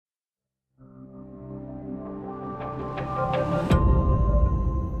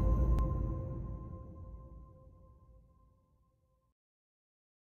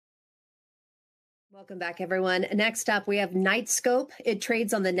Welcome back, everyone. Next up, we have Knightscope. It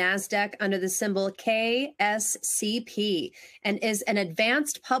trades on the NASDAQ under the symbol KSCP and is an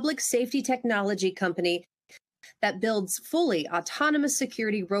advanced public safety technology company that builds fully autonomous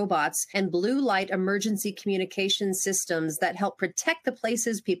security robots and blue light emergency communication systems that help protect the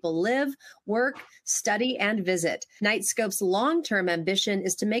places people live, work, study, and visit. Knightscope's long-term ambition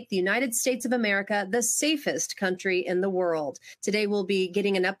is to make the United States of America the safest country in the world. Today, we'll be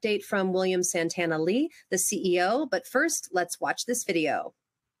getting an update from William Santana Li, the CEO. But first, let's watch this video.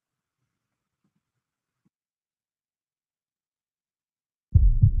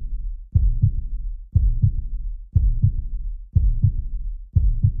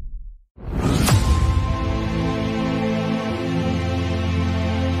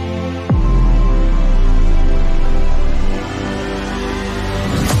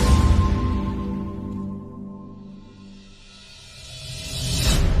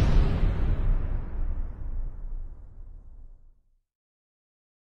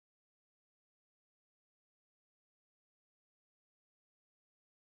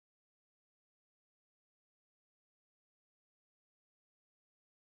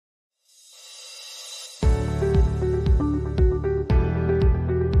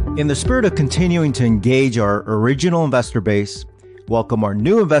 In the spirit of continuing to engage our original investor base, welcome our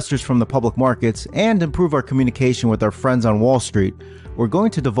new investors from the public markets, and improve our communication with our friends on Wall Street, we're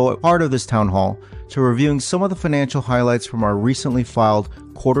going to devote part of this town hall to reviewing some of the financial highlights from our recently filed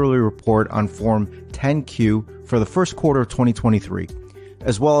quarterly report on Form 10-Q for the first quarter of 2023,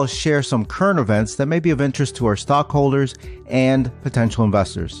 as well as share some current events that may be of interest to our stockholders and potential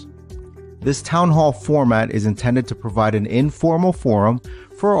investors. This town hall format is intended to provide an informal forum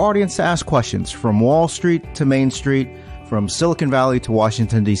for our audience to ask questions from Wall Street to Main Street, from Silicon Valley to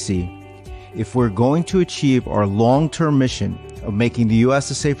Washington, D.C. If we're going to achieve our long-term mission of making the U.S.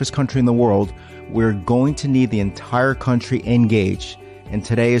 the safest country in the world, we're going to need the entire country engaged, and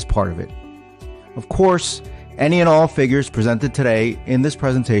today is part of it. Of course, any and all figures presented today in this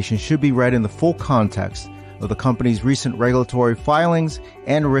presentation should be read in the full context of the company's recent regulatory filings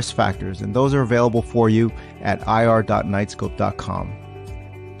and risk factors, and those are available for you at ir.knightscope.com.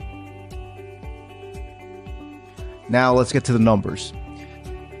 Now let's get to the numbers.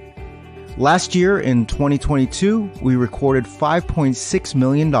 Last year in 2022, we recorded $5.6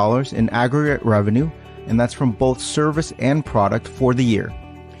 million in aggregate revenue, and that's from both service and product for the year,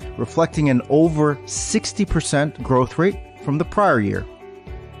 reflecting an over 60% growth rate from the prior year.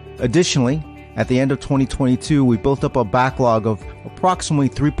 Additionally, at the end of 2022, we built up a backlog of approximately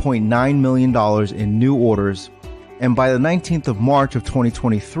 $3.9 million in new orders, and by the 19th of March of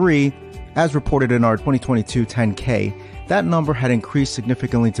 2023, as reported in our 2022 10-K, that number had increased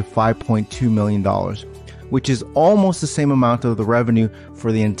significantly to $5.2 million, which is almost the same amount of the revenue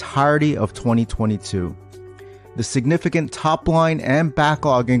for the entirety of 2022. The significant top line and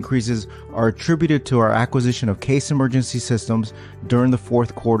backlog increases are attributed to our acquisition of Case Emergency Systems during the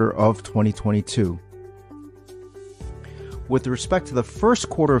fourth quarter of 2022. With respect to the first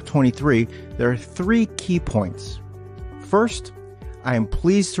quarter of 23, there are three key points. First, I am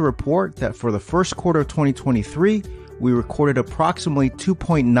pleased to report that for the first quarter of 2023, we recorded approximately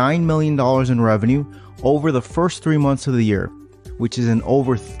 $2.9 million in revenue over the first 3 months of the year, which is an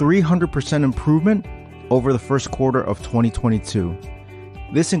over 300% improvement over the first quarter of 2022.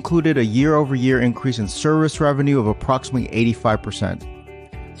 This included a year-over-year increase in service revenue of approximately 85%.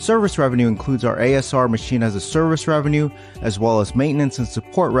 Service revenue includes our ASR machine as a service revenue, as well as maintenance and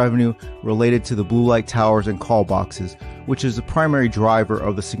support revenue related to the blue light towers and call boxes, which is the primary driver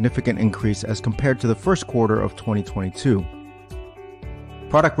of the significant increase as compared to the first quarter of 2022.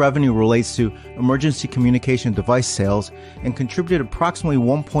 Product revenue relates to emergency communication device sales and contributed approximately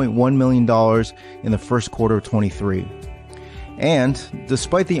 $1.1 million in the first quarter of 23. And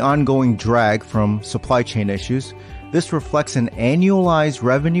despite the ongoing drag from supply chain issues, this reflects an annualized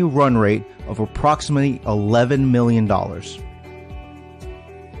revenue run rate of approximately $11 million.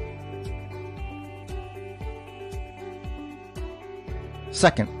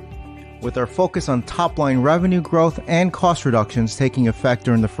 Second, with our focus on top-line revenue growth and cost reductions taking effect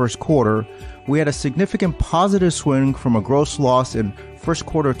during the first quarter, we had a significant positive swing from a gross loss in first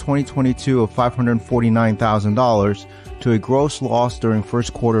quarter of 2022 of $549,000 to a gross loss during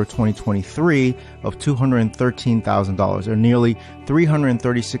first quarter of 2023 of $213,000, a nearly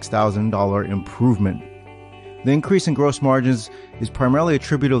 $336,000 improvement. The increase in gross margins is primarily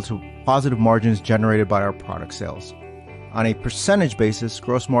attributable to positive margins generated by our product sales. On a percentage basis,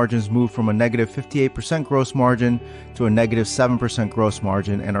 gross margins moved from a negative 58% gross margin to a negative 7% gross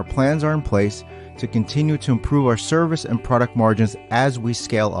margin, and our plans are in place to continue to improve our service and product margins as we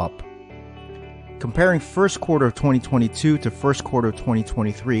scale up. Comparing first quarter of 2022 to first quarter of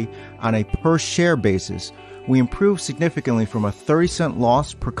 2023 on a per share basis, we improved significantly from a 30-cent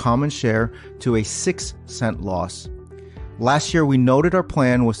loss per common share to a 6-cent loss. Last year, we noted our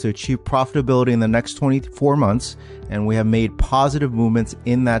plan was to achieve profitability in the next 24 months, and we have made positive movements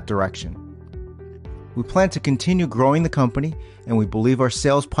in that direction. We plan to continue growing the company, and we believe our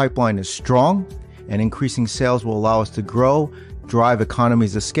sales pipeline is strong, and increasing sales will allow us to grow, drive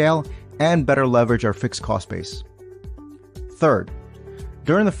economies of scale, and better leverage our fixed cost base. Third,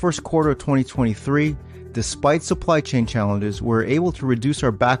 during the first quarter of 2023, despite supply chain challenges, we're able to reduce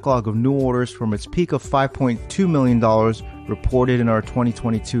our backlog of new orders from its peak of $5.2 million reported in our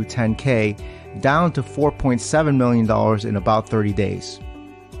 2022 10K down to $4.7 million in about 30 days.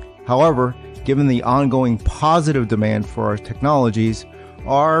 However, given the ongoing positive demand for our technologies,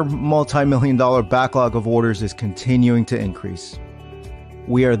 our multi-million-dollar backlog of orders is continuing to increase.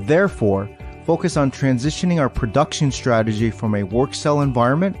 We are therefore focused on transitioning our production strategy from a work cell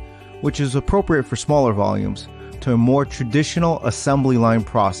environment, which is appropriate for smaller volumes, to a more traditional assembly line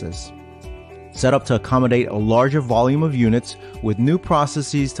process, set up to accommodate a larger volume of units with new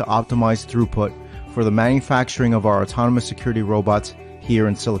processes to optimize throughput for the manufacturing of our autonomous security robots here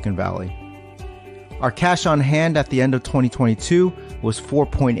in Silicon Valley. Our cash on hand at the end of 2022 was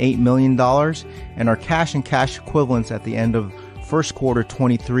 $4.8 million, and our cash and cash equivalents at the end of first quarter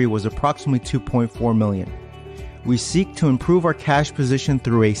 23 was approximately $2.4 million. We seek to improve our cash position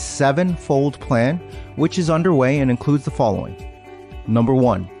through a 7-fold plan, which is underway and includes the following. Number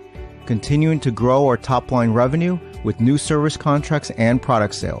 1, continuing to grow our top-line revenue with new service contracts and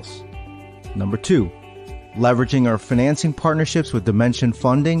product sales. Number 2, leveraging our financing partnerships with Dimension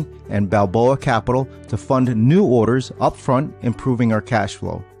Funding and Balboa Capital to fund new orders upfront, improving our cash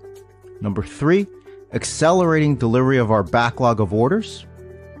flow. Number 3, accelerating delivery of our backlog of orders.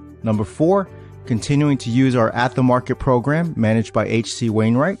 Number 4, continuing to use our at-the-market program managed by H.C.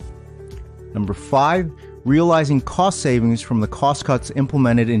 Wainwright. Number 5, realizing cost savings from the cost cuts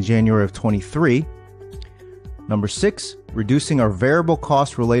implemented in January of 23. Number 6, reducing our variable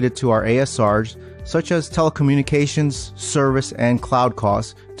costs related to our ASRs, such as telecommunications, service, and cloud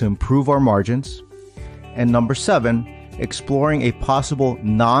costs to improve our margins. And number 7, exploring a possible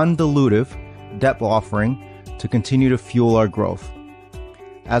non-dilutive debt offering to continue to fuel our growth.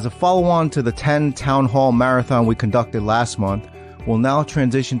 As a follow-on to the 10 Town Hall Marathon we conducted last month, we'll now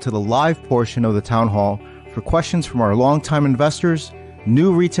transition to the live portion of the Town Hall for questions from our longtime investors,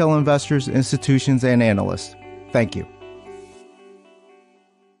 new retail investors, institutions, and analysts. Thank you.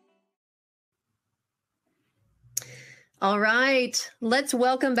 All right, let's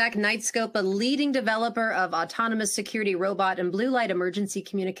welcome back Knightscope, a leading developer of autonomous security robot and blue light emergency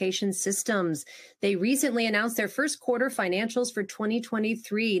communication systems. They recently announced their first quarter financials for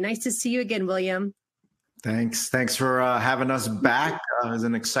 2023. Nice to see you again, William. Thanks for having us back. It was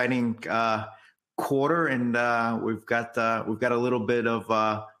an exciting quarter, and we've got a little bit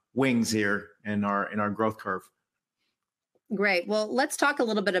of wings here in our growth curve. Great. Well, let's talk a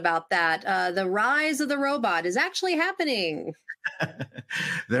little bit about that. The rise of the robot is actually happening.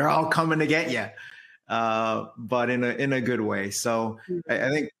 They're all coming to get you, but in a good way. So I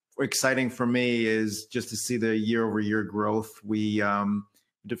think exciting for me is just to see the year-over-year growth. We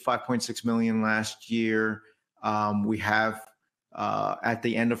did 5.6 million last year. We have at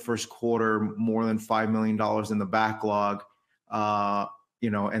the end of first quarter more than $5 million in the backlog.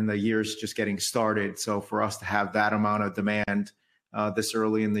 And the year's just getting started. So for us to have that amount of demand this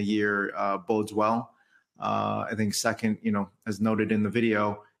early in the year bodes well. I think second, as noted in the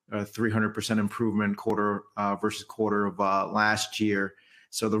video, 300% improvement quarter versus quarter of last year.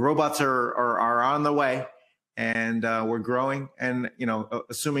 So the robots are on the way, and we're growing. And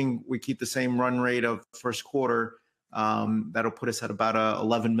assuming we keep the same run rate of first quarter, that'll put us at about a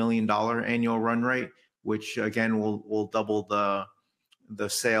 $11 million annual run rate, which again will double the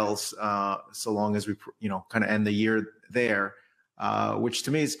sales so long as we kind of end the year there, which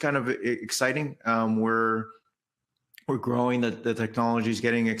to me is kind of exciting. We're growing, the technology is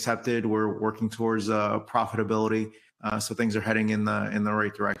getting accepted. We're working towards profitability, so things are heading in the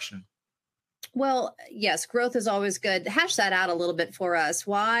right direction. Well, yes, growth is always good. Hash that out a little bit for us.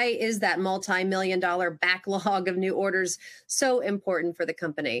 Why is that multi-million-dollar backlog of new orders so important for the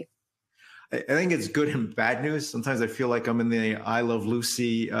company? I think it's good and bad news. Sometimes I feel like I'm in the I Love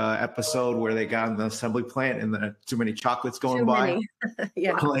Lucy episode where they got in the assembly plant and too many chocolates going by.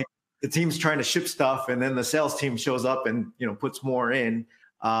 Yeah. Like, the team's trying to ship stuff, and then the sales team shows up and puts more in,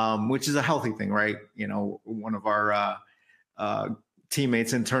 which is a healthy thing, right? One of our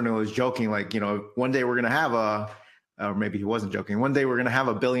teammates internally was joking, like, one day we're going to have or maybe he wasn't joking. One day we're going to have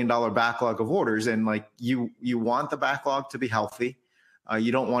 $1 billion backlog of orders, and like you want the backlog to be healthy.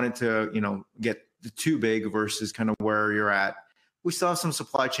 You don't want it to get too big versus kind of where you're at. We still have some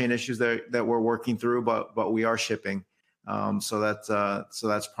supply chain issues that we're working through, but we are shipping. So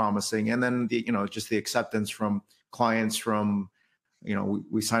that's promising. And then just the acceptance from clients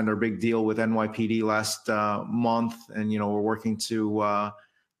we signed our big deal with NYPD last month, and we're working to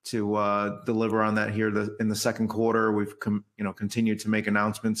deliver on that here in the second quarter. We've continued to make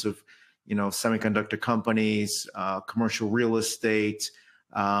announcements of semiconductor companies, commercial real estate,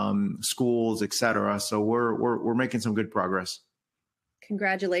 schools, et cetera. So we're making some good progress.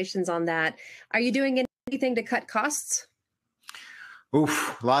 Congratulations on that. Are you doing anything to cut costs?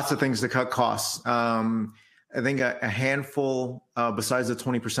 Oof, lots of things to cut costs. I think a handful, besides the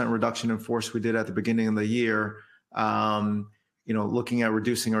 20% reduction in force we did at the beginning of the year, looking at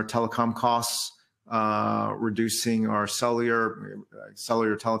reducing our telecom costs, reducing our cellular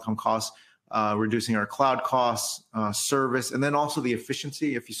telecom costs, reducing our cloud costs, service, and then also the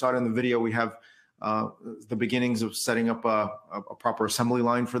efficiency. If you saw it in the video, we have the beginnings of setting up a proper assembly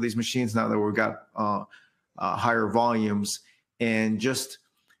line for these machines now that we've got higher volumes. And just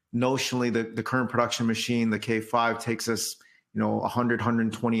notionally, the current production machine, the K5, takes us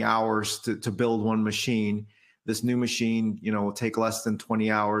 120 hours to build one machine. This new machine, will take less than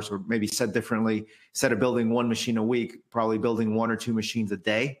 20 hours, or maybe said differently, instead of building one machine a week, probably building 1 or 2 machines a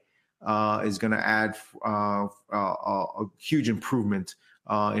day is going to add a huge improvement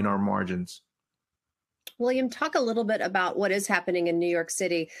in our margins. William, talk a little bit about what is happening in New York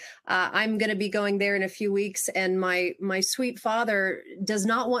City. I'm going to be going there in a few weeks, and my sweet father does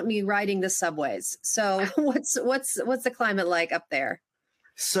not want me riding the subways. So what's the climate like up there?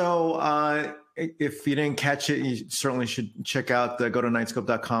 So if you didn't catch it, you certainly should check out go to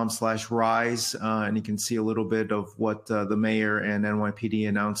knightscope.com/rise, and you can see a little bit of what the mayor and NYPD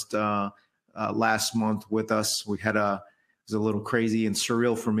announced last month with us. It was a little crazy and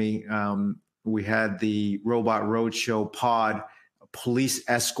surreal for me. We had the Robot Roadshow pod police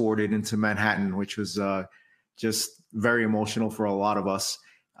escorted into Manhattan, which was just very emotional for a lot of us.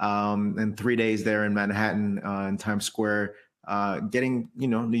 And 3 days there in Manhattan, in Times Square, getting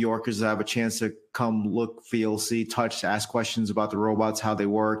New Yorkers to have a chance to come look, feel, see, touch, ask questions about the robots, how they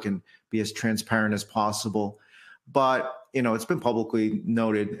work, and be as transparent as possible. But it's been publicly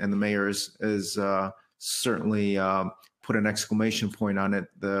noted, and the mayor is certainly put an exclamation point on it.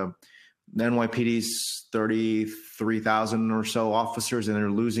 The NYPD's 33,000 or so officers, and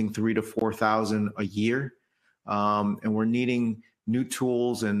they're losing 3,000 to 4,000 a year. And we're needing new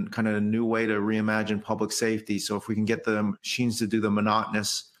tools and kind of a new way to reimagine public safety. So if we can get the machines to do the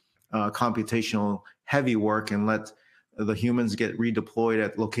monotonous, computational, heavy work, and let the humans get redeployed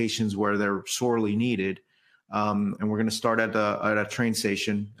at locations where they're sorely needed. And we're going to start at a train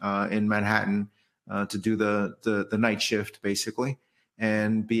station in Manhattan to do the night shift, basically,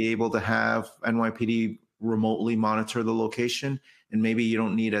 and be able to have NYPD remotely monitor the location. And maybe you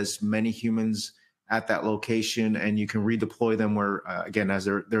don't need as many humans at that location, and you can redeploy them where, again, as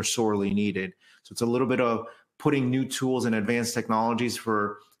they're sorely needed. So it's a little bit of putting new tools and advanced technologies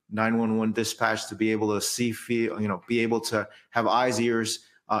for 911 dispatch to be able to see, feel, be able to have eyes, ears,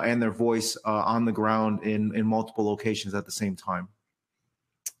 and their voice on the ground in multiple locations at the same time.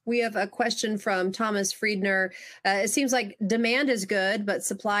 We have a question from Thomas Friedner. It seems like demand is good, but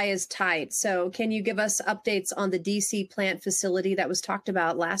supply is tight. So can you give us updates on the DC plant facility that was talked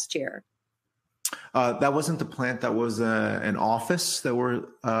about last year? That wasn't the plant. That was an office that we're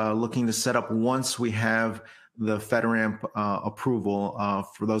looking to set up once we have the FedRAMP approval.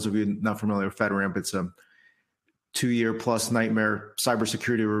 For those of you not familiar with FedRAMP, it's a 2-year plus nightmare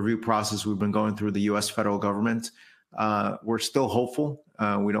cybersecurity review process we've been going through the U.S. federal government. We're still hopeful.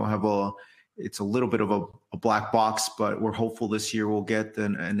 We don't have it's a little bit of a black box, but we're hopeful this year we'll get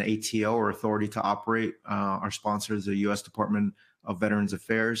an ATO, or authority to operate. Our sponsor is the U.S. Department of Veterans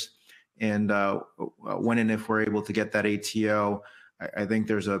Affairs. And when and if we're able to get that ATO, I think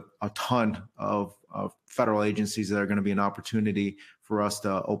there's a ton of federal agencies that are going to be an opportunity for us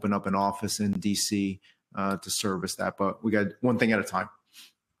to open up an office in DC to service that. But we got one thing at a time.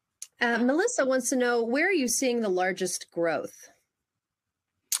 Melissa wants to know, where are you seeing the largest growth?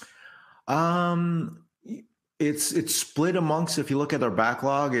 It's split amongst, if you look at our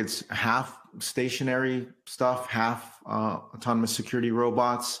backlog, it's half stationary stuff, half autonomous security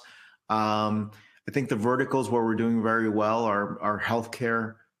robots. I think the verticals where we're doing very well are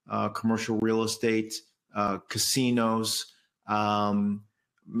healthcare, commercial real estate, casinos,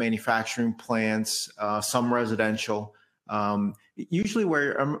 manufacturing plants, some residential. Usually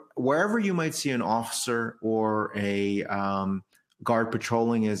wherever you might see an officer or a guard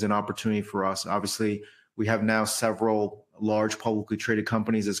patrolling is an opportunity for us. Obviously, we have now several large publicly traded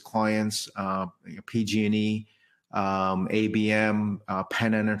companies as clients, PG&E, ABM,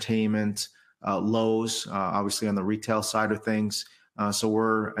 Penn Entertainment, Lowe's, obviously on the retail side of things. So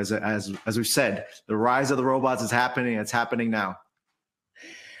we're, as we've said, the rise of the robots is happening. It's happening now.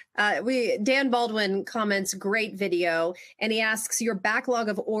 Dan Baldwin comments, great video, and he asks, your backlog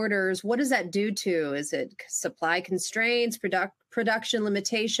of orders, what does that due to? Is it supply constraints, production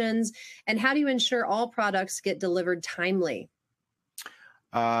limitations, and how do you ensure all products get delivered timely?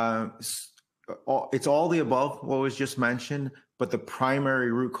 It's all the above, what was just mentioned, but the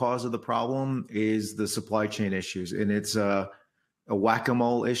primary root cause of the problem is the supply chain issues, and it's a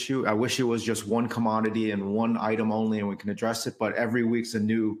whack-a-mole issue. I wish it was just one commodity and one item only and we can address it, but every week's a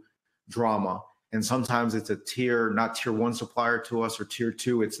new drama. And sometimes it's not tier 1 supplier to us or tier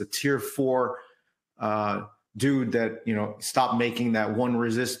 2, it's a tier 4 dude that, stopped making that one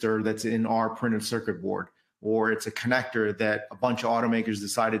resistor that's in our printed circuit board. Or it's a connector that a bunch of automakers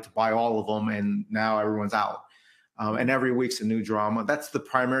decided to buy all of them and now everyone's out. And every week's a new drama. That's the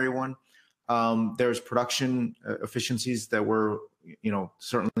primary one. There's production efficiencies that we're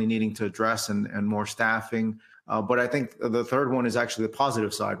certainly needing to address and more staffing. But I think the third one is actually the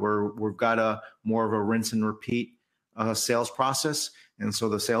positive side, where we've got more of a rinse and repeat sales process. And so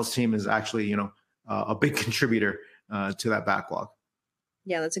the sales team is actually, a big contributor to that backlog.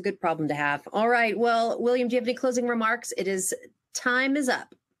 Yeah, that's a good problem to have. All right. Well, William, do you have any closing remarks? Time is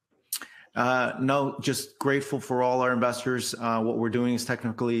up. No, just grateful for all our investors. What we're doing is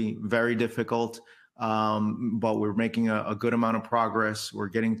technically very difficult, but we're making a good amount of progress. We're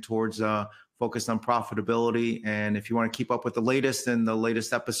getting towards focused on profitability. And if you want to keep up with the latest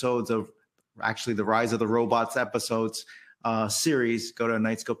episodes of actually the Rise of the Robots episodes series, go to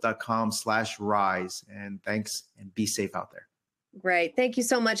knightscope.com/rise. And thanks, and be safe out there. Great. Thank you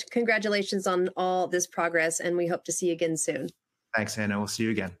so much. Congratulations on all this progress, and we hope to see you again soon. Thanks, Anna. We'll see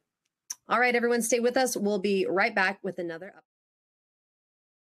you again. All right, everyone, stay with us. We'll be right back with another update.